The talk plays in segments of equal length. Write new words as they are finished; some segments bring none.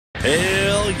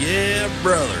Hell yeah,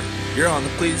 brother. You're on the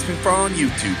Cleetus McFarland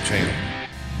YouTube channel.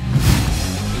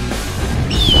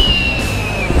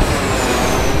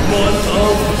 Month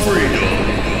of Freedom.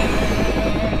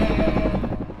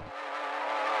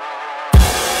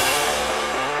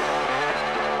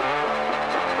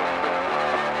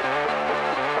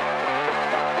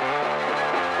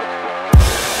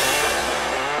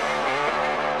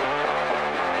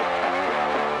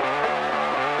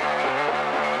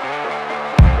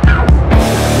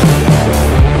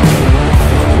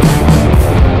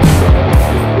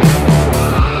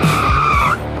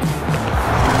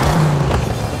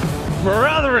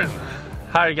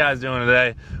 How are you guys doing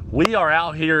today? We are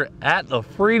out here at the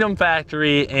Freedom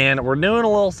Factory and we're doing a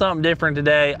little something different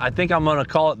today. I think I'm gonna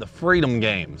call it the Freedom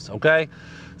Games, okay?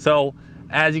 So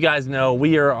as you guys know,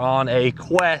 we are on a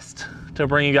quest to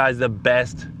bring you guys the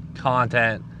best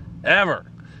content ever.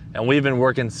 And we've been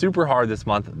working super hard this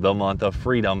month, the month of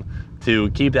freedom,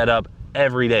 to keep that up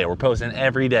every day. We're posting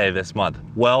every day this month.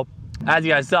 Well, as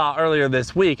you guys saw earlier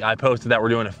this week, I posted that we're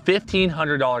doing a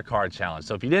 $1,500 car challenge.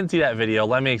 So if you didn't see that video,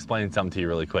 let me explain something to you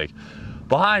really quick.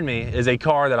 Behind me is a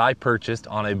car that I purchased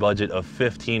on a budget of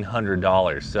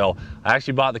 $1,500. So I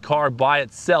actually bought the car by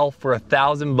itself for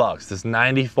 $1,000 bucks, this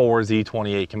 94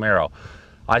 Z28 Camaro.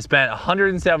 I spent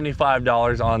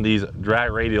 $175 on these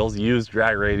drag radials, used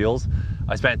drag radials.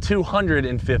 I spent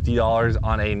 $250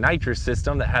 on a nitrous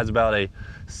system that has about a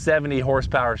 70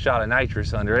 horsepower shot of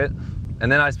nitrous under it.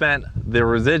 And then I spent the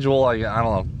residual, I don't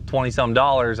know, 20-some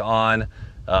dollars on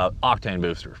octane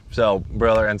booster. So,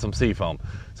 brother, and some seafoam.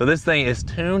 So this thing is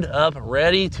tuned up,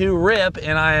 ready to rip,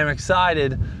 and I am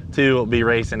excited to be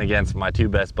racing against my two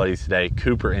best buddies today,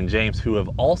 Cooper and James, who have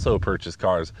also purchased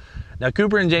cars. Now,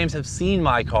 Cooper and James have seen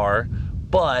my car,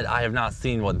 but I have not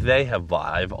seen what they have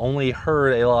bought. I've only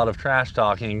heard a lot of trash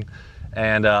talking,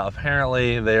 and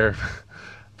apparently they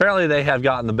have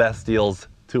gotten the best deals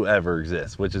to ever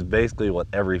exist, which is basically what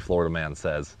every Florida man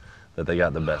says, that they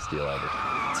got the best deal ever.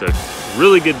 It's a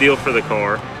really good deal for the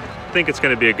car. I think it's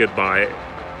going to be a good buy.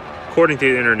 According to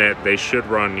the internet, they should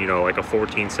run, you know, like a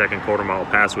 14-second quarter-mile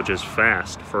pass, which is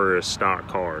fast for a stock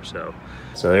car. So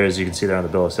there, as you can see there on the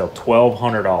bill of sale,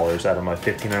 $1,200 out of my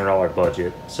 $1,500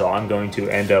 budget. So I'm going to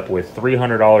end up with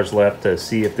 $300 left to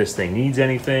see if this thing needs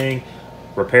anything,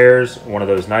 repairs, one of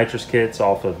those nitrous kits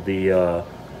off of the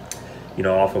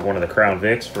off of one of the Crown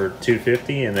Vics for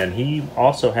 $250, and then he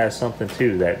also has something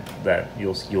too that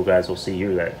you guys will see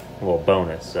here, that little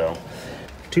bonus. So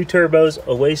 2 turbos,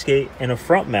 a wastegate, and a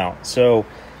front mount. So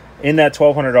in that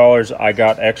 $1,200, I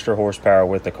got extra horsepower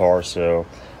with the car. So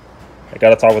I got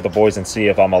to talk with the boys and see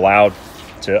if I'm allowed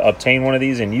to obtain one of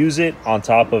these and use it on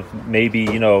top of maybe,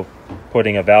 you know,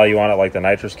 putting a value on it like the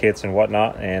nitrous kits and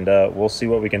whatnot, and we'll see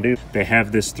what we can do. They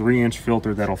have this 3-inch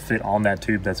filter that'll fit on that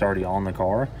tube that's already on the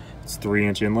car. It's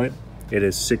 3-inch inlet. It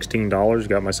is $16.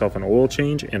 Got myself an oil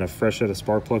change and a fresh set of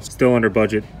spark plugs. Still under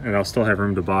budget, and I'll still have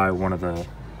room to buy one of the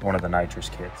nitrous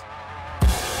kits.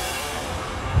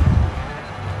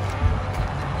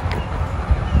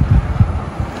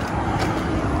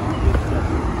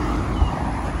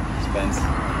 Spence,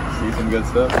 see some good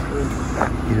stuff.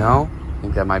 You know, I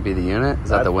think that might be the unit. Is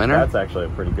that the winner? That's actually a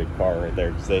pretty good car right there,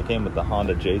 because they came with the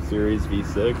Honda J Series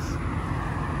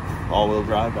V6 all-wheel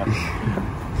drive.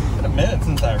 It's been a minute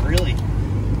since I really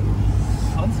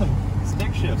done some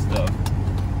stick shift stuff.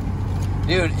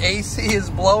 Dude, AC is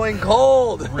blowing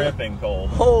cold. Ripping cold.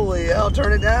 Holy hell,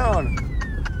 turn it down.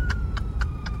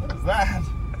 What is that?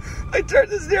 I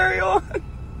turned the stereo on.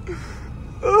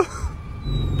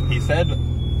 He said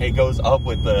it goes up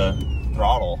with the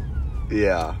throttle.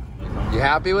 Yeah. You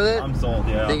happy with it? I'm sold,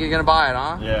 yeah. Think you're gonna buy it,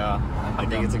 huh? Yeah. I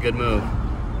think it's a good move.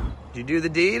 Did you do the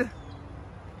deed?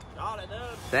 Got it, dude.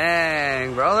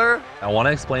 Dang, brother. I want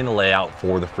to explain the layout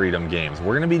for the Freedom Games.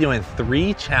 We're going to be doing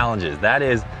 3 challenges. That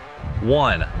is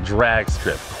 1, drag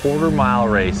strip, quarter-mile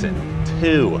racing.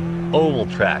 2, oval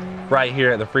track, right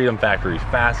here at the Freedom Factory,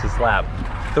 fastest lap.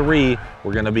 3,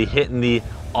 we're going to be hitting the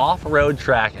off-road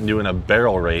track and doing a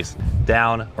barrel race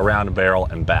down, around a barrel,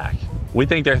 and back. We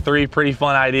think they're 3 pretty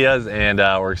fun ideas, and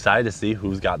we're excited to see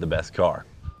who's got the best car.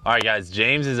 All right, guys,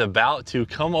 James is about to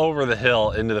come over the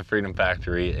hill into the Freedom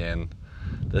Factory, and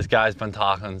this guy's been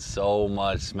talking so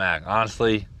much smack.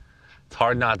 Honestly, it's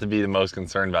hard not to be the most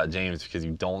concerned about James because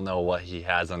you don't know what he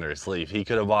has under his sleeve. He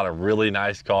could have bought a really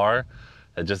nice car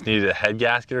that just needed a head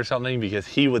gasket or something, because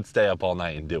he would stay up all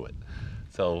night and do it.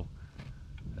 So,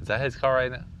 is that his car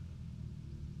right now?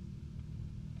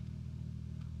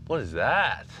 What is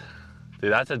that?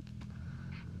 Dude, that's a...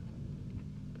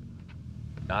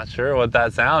 Not sure what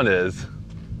that sound is.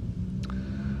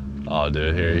 Oh,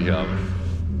 dude, here he comes.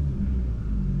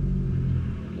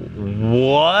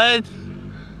 What?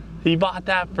 He bought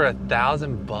that for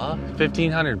 $1,000 bucks?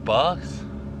 1,500 bucks?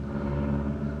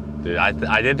 Dude,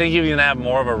 I did think he was gonna have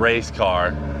more of a race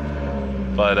car,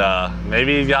 but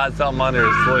maybe he's got something under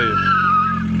his sleeve.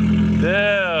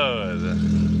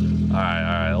 Dude. All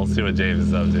right, let's see what James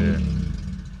is up to here.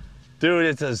 Dude,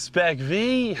 it's a Spec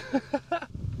V.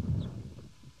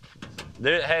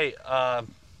 Dude, hey,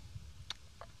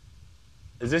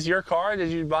 is this your car? Did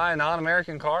you buy a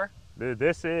non-American car? Dude,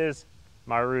 this is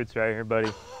my roots right here,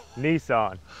 buddy.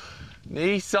 Nissan.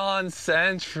 Nissan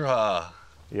Sentra.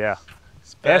 Yeah.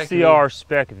 Spec SCR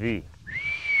Spec V.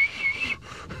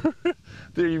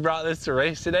 Dude, you brought this to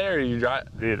race today, or you drive?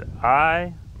 Dude,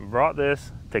 I brought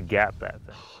this to gap that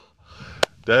thing.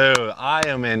 Dude, I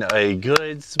am in a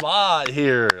good spot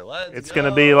here. Let's go.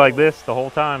 Gonna be like this the whole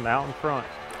time out in front.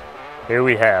 Here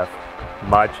we have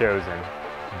my chosen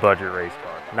budget race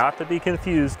car. Not to be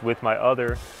confused with my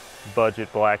other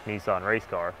budget black Nissan race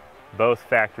car. Both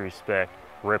factory spec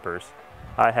rippers.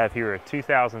 I have here a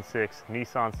 2006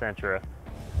 Nissan Sentra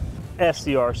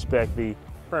SCR Spec V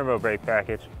Brembo brake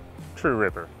package, true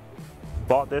ripper.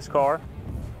 Bought this car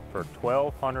for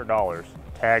 $1,200.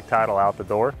 Tag title out the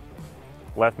door.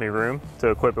 Left me room to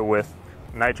equip it with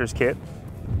nitrous kit.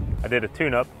 I did a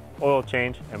tune-up, oil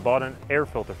change, and bought an air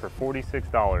filter for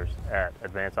 $46 at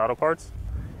Advanced Auto Parts.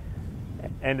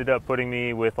 Ended up putting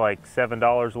me with like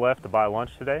 $7 left to buy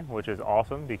lunch today, which is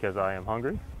awesome because I am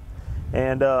hungry.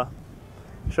 And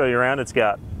show you around, it's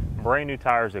got brand new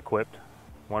tires equipped,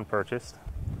 one purchased.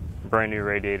 Brand new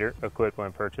radiator equipped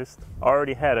when purchased.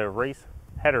 Already had a race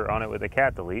header on it with a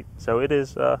cat delete, so it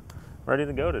is ready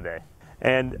to go today.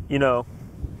 And you know,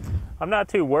 I'm not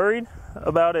too worried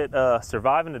about it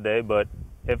surviving today, but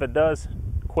if it does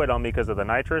quit on me because of the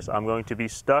nitrous, I'm going to be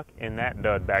stuck in that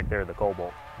dud back there, the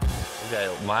Cobalt. Okay,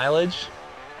 mileage?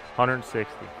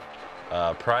 160.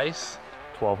 Price?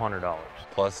 $1,200.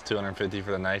 Plus $250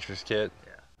 for the nitrous kit.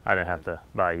 Yeah. I didn't have to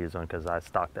buy a used one because I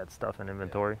stocked that stuff in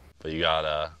inventory. But you got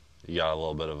a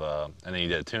little bit of a, and then you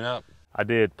did a tune-up? I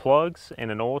did plugs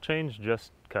and an oil change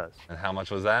just cuz. And how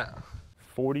much was that?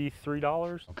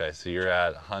 $43. Okay, so you're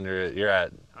at 100. You're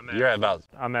at about.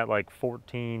 I'm at like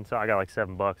 14, so I got like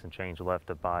 $7 and change left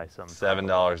to buy some.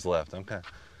 $7 left. Okay.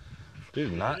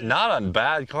 Dude, not a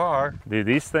bad car. Dude,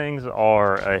 these things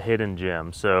are a hidden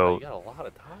gem. So you got a lot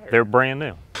of tires. They're brand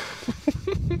new.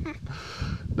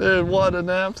 Dude, what an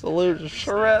absolute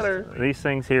shredder. These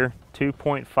things here,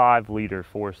 2.5 liter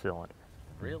 4-cylinder.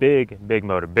 Really? Big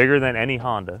motor, bigger than any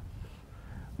Honda.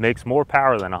 Makes more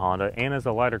power than a Honda and is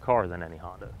a lighter car than any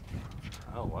Honda.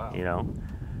 Oh, wow. You know?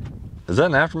 Is that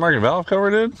an aftermarket valve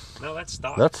cover, dude? No, that's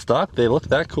stock. That's stock? They look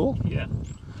that cool? Yeah.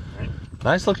 Right.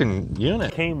 Nice looking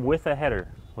unit. Came with a header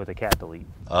with a cat delete.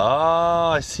 Oh,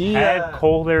 I see Had that.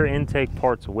 cold air intake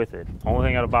parts with it. Only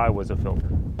thing I had to buy was a filter.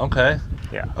 Okay.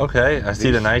 Yeah. Okay, I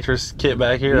see the nitrous kit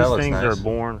back here. That looks nice. These things are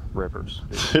born rippers.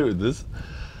 Dude, this...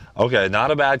 Okay,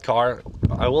 not a bad car.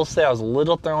 I will say I was a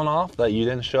little thrown off that you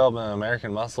didn't show up an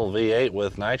American Muscle V8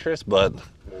 with nitrous, but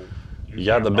you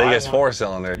got the biggest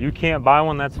 4-cylinder. You can't buy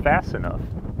one that's fast enough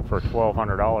for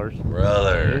 $1,200.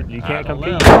 Brother, you can't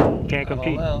compete. You can't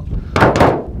compete.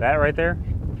 That right there,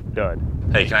 dud.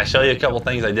 Hey, can I show you a couple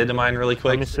things I did to mine really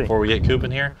quick before we get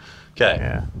cooping here? Okay.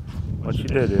 Yeah. What you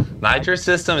did, dude? Nitrous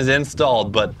system is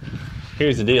installed, but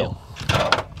here's the deal.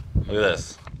 Look at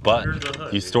this. Button.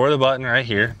 You store the button right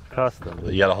here. Custom.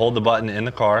 You got to hold the button in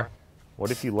the car.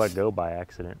 What if you let go by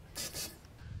accident?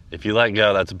 If you let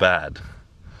go, that's bad.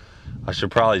 I should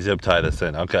probably zip tie this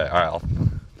in. Okay, all right, I'll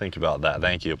think about that.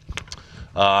 Thank you.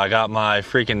 I got my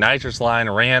freaking nitrous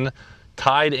line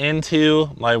tied into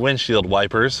my windshield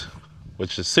wipers,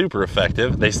 which is super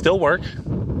effective. They still work.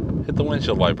 Hit the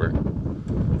windshield wiper.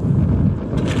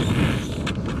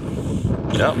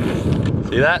 Yep.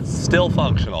 See that? Still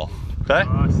functional. Okay.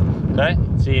 Okay.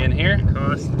 See in here.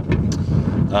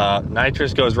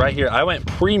 Nitrous goes right here. I went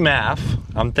pre-MAF.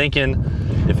 I'm thinking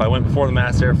if I went before the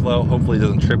mass airflow, hopefully it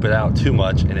doesn't trip it out too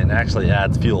much and it actually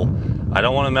adds fuel. I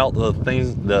don't want to melt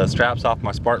the straps off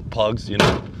my spark plugs, you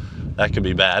know. That could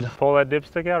be bad. Pull that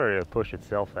dipstick out or it'll push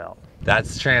itself out?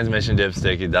 That's transmission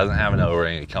dipstick. It doesn't have an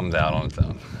O-ring. It comes out on its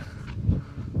own.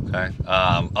 Okay.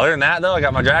 Other than that though, I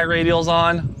got my drag radials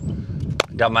on.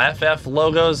 Got my FF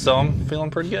logos, so I'm feeling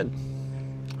pretty good.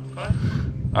 Okay.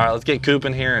 All right, let's get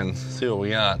cooping here and see what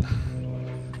we got.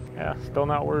 Yeah, still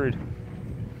not worried.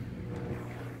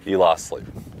 You lost sleep.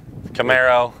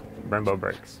 Camaro. Brembo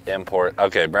brakes. Import.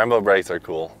 Okay, Brembo brakes are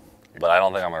cool, but I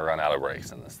don't think I'm gonna run out of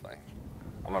brakes in this thing.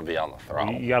 I'm gonna be on the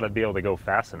throttle. You gotta be able to go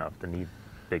fast enough to need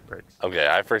big brakes. Okay,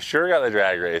 I for sure got the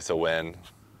drag race a win.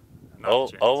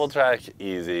 Oval track,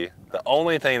 easy. The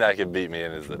only thing that could beat me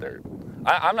in is the dirt.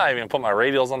 I'm not even gonna put my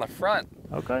radials on the front.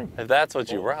 Okay. If that's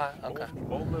what you brought, okay.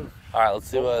 Bold move. All right, let's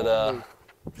see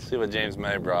what James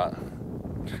May brought.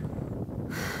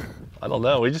 I don't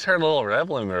know. We just heard a little rev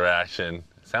limiter action.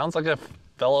 Sounds like a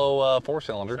fellow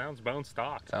 4-cylinder. Sounds bone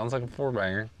stock. Sounds like a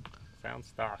 4-banger. Sounds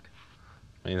stock.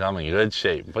 Means I'm in good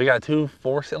shape. If we got 2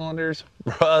 4-cylinders,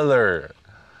 brother,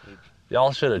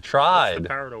 y'all should have tried. What's the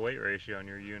power to weight ratio on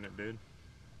your unit, dude?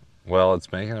 Well,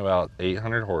 it's making about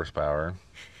 800 horsepower.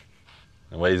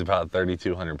 It weighs about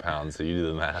 3,200 pounds, so you do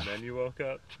the math. And then you woke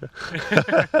up.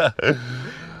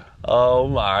 Oh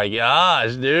my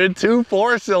gosh, dude, 2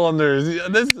 4-cylinders.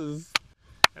 This is...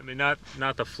 I mean, not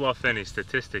to fluff any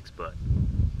statistics, but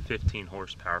 15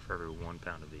 horsepower for every 1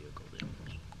 pound of vehicle, dude.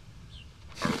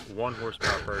 Or 1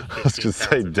 horsepower for every 15 I was gonna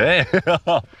say, damn.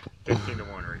 15 to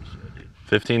 1 ratio, dude.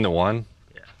 15 to 1?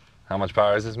 Yeah. How much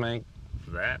power does this make?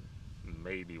 That,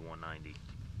 maybe 190.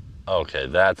 Okay,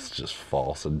 that's just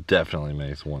false. It definitely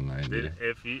makes 190. Dude,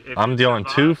 if I'm you doing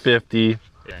survive, 250.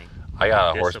 dang, I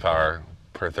got a discipline. horsepower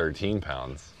per 13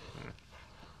 pounds.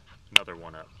 Another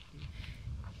 1 up.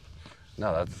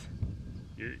 No, that's...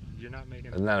 You're not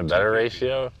making... Isn't that a better 250.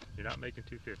 ratio? You're not making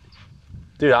 250.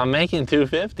 Dude, I'm making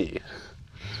 250.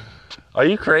 Are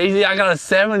you crazy? I got a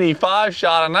 75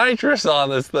 shot of nitrous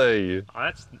on this thing. Oh,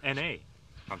 that's NA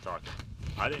I'm talking.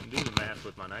 I didn't do the math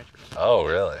with my nitrous. Oh,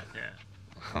 really? Yeah.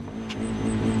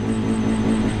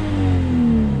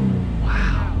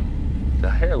 Wow. Did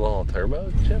I hear a little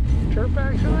turbo chirp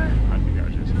action there? I think I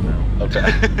was just about. Okay.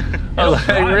 I was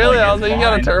like, really? I was like, you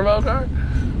got a turbo car?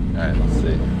 All right, let's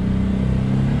see.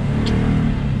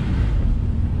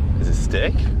 Is it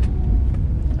stick?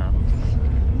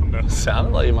 No.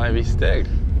 Sounded like it might be stick.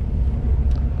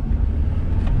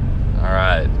 All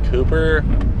right, Cooper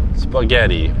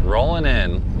Spaghetti rolling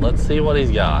in. Let's see what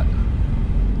he's got.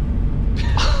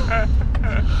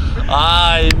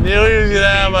 I knew he was gonna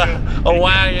have a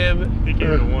wagon. He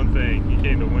came to one thing. He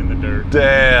came to win the dirt.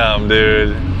 Damn,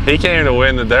 dude. He came to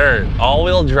win the dirt.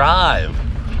 All-wheel drive.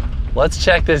 Let's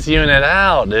check this unit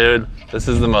out, dude. This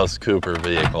is the most Cooper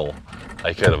vehicle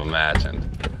I could have imagined.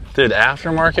 Dude,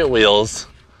 aftermarket wheels,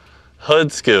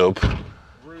 hood scoop.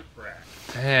 Roof rack.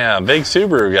 Damn, big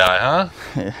Subaru guy,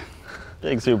 huh?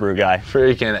 Big Subaru guy.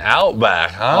 Freaking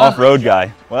Outback, huh? Off-road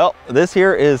guy. Well, this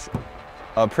here is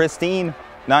a pristine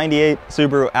 98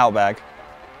 Subaru Outback.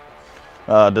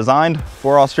 Designed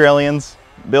for Australians,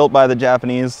 built by the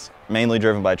Japanese, mainly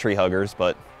driven by tree huggers,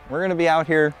 but we're gonna be out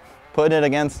here putting it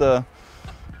against a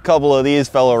couple of these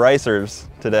fellow racers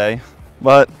today.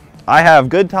 But I have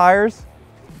good tires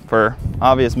for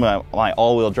obvious my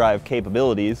all-wheel drive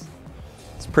capabilities.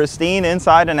 It's pristine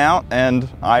inside and out, and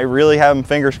I really have them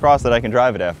fingers crossed that I can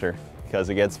drive it after, because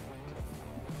it gets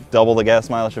double the gas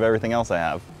mileage of everything else I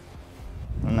have.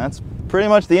 And that's pretty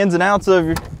much the ins and outs of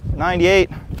your 98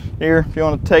 here. If you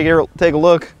want to take a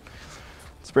look,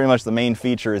 it's pretty much the main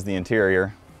feature is the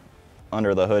interior.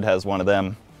 Under the hood has one of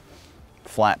them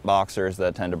flat boxers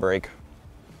that tend to break,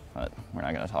 but we're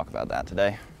not going to talk about that today.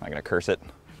 I'm not going to curse it.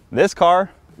 This car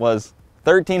was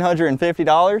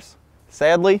 $1,350,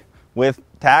 sadly, with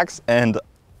tax, and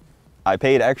I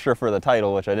paid extra for the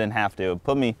title, which I didn't have to. It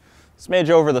put me a smidge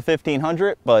over the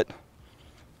 $1,500, but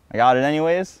I got it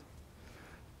anyways.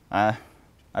 I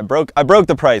broke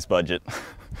the price budget,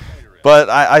 but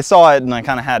I saw it and I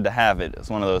kind of had to have it. It's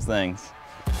one of those things.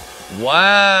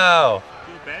 Wow.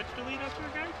 Do a badge delete up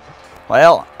here, guys?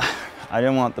 Well, I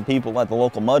didn't want the people at the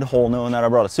local mud hole knowing that I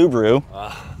brought a Subaru.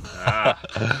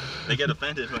 They get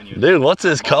offended when you... Dude, what's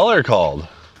this color called?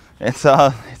 It's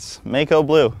Mako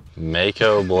Blue.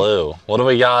 Mako Blue. What do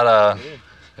we got?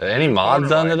 Any mods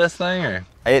done to this thing, or?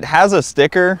 It has a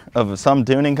sticker of some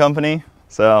tuning company,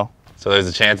 so there's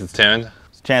a chance it's tuned?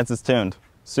 chance it's tuned.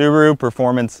 Subaru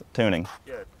Performance Tuning.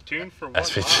 Yeah, tuned for what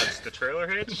mods? The trailer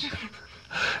hitch?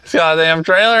 It's got a damn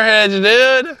trailer hitch,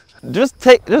 dude. Just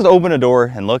open a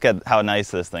door and look at how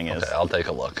nice this thing is. Okay, I'll take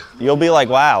a look. You'll be like,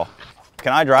 wow,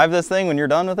 can I drive this thing when you're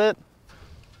done with it?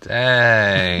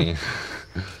 Dang.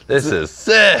 This is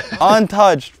sick.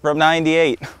 Untouched from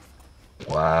 98.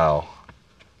 Wow.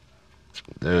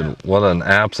 Dude, what an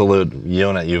absolute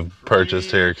unit you've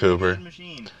purchased here, Cooper.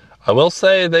 I will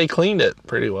say they cleaned it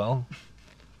pretty well.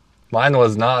 Mine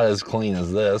was not as clean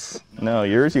as this. No,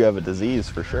 yours you have a disease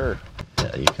for sure.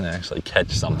 Yeah, you can actually catch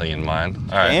something in mine.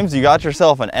 All right. James, you got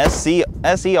yourself an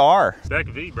SER. Spec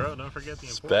V, bro. Don't forget the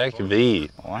important Spec part. V.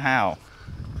 Wow.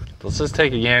 Let's just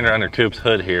take a gander under Coop's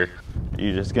hood here.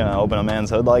 You just gonna open a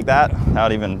man's hood like that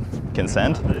without even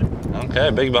consent? Okay,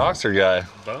 big boxer guy.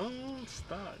 Bone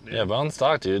stock, dude. Yeah, bone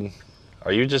stock, dude.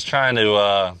 Are you just trying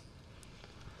to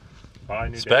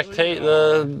spectate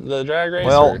the drag race?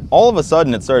 Well, all of a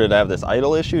sudden it started to have this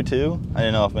idle issue too. I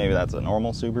didn't know if maybe that's a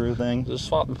normal Subaru thing. Just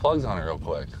swap the plugs on it real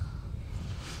quick.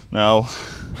 No.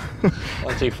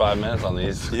 It'll take 5 minutes on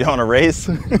these. You want to race?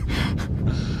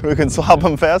 We can swap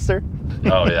them faster?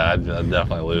 Oh yeah, I'd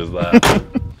definitely lose that.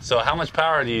 So how much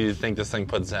power do you think this thing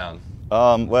puts down?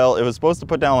 Well, it was supposed to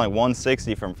put down like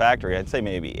 160 from factory. I'd say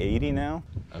maybe 80 now.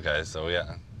 Okay, so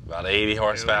yeah, about 80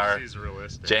 horsepower.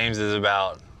 James is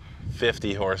about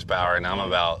 50 horsepower, and I'm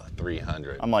about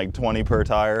 300. I'm like 20 per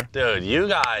tire. Dude, you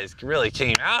guys really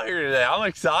came out here today. I'm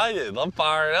excited. I'm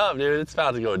fired up, dude. It's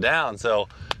about to go down. So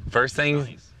first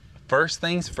things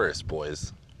first,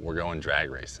 boys. We're going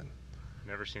drag racing.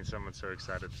 Never seen someone so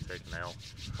excited to take an L.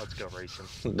 Let's go racing.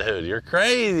 Dude, you're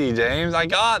crazy, James. I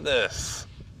got this.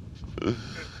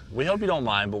 We hope you don't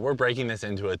mind, but we're breaking this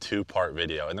into a two-part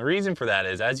video. And the reason for that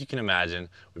is, as you can imagine,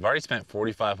 we've already spent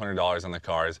 $4,500 on the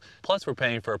cars, plus we're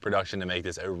paying for a production to make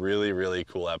this a really, really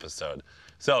cool episode.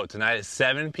 So tonight at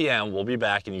 7 p.m., we'll be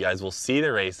back and you guys will see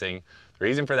the racing. The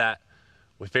reason for that,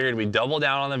 we figured we'd double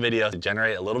down on the video to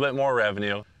generate a little bit more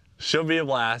revenue. Should be a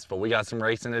blast, but we got some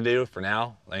racing to do. For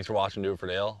now, thanks for watching Do It for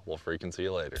Dale. We'll freaking see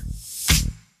you later.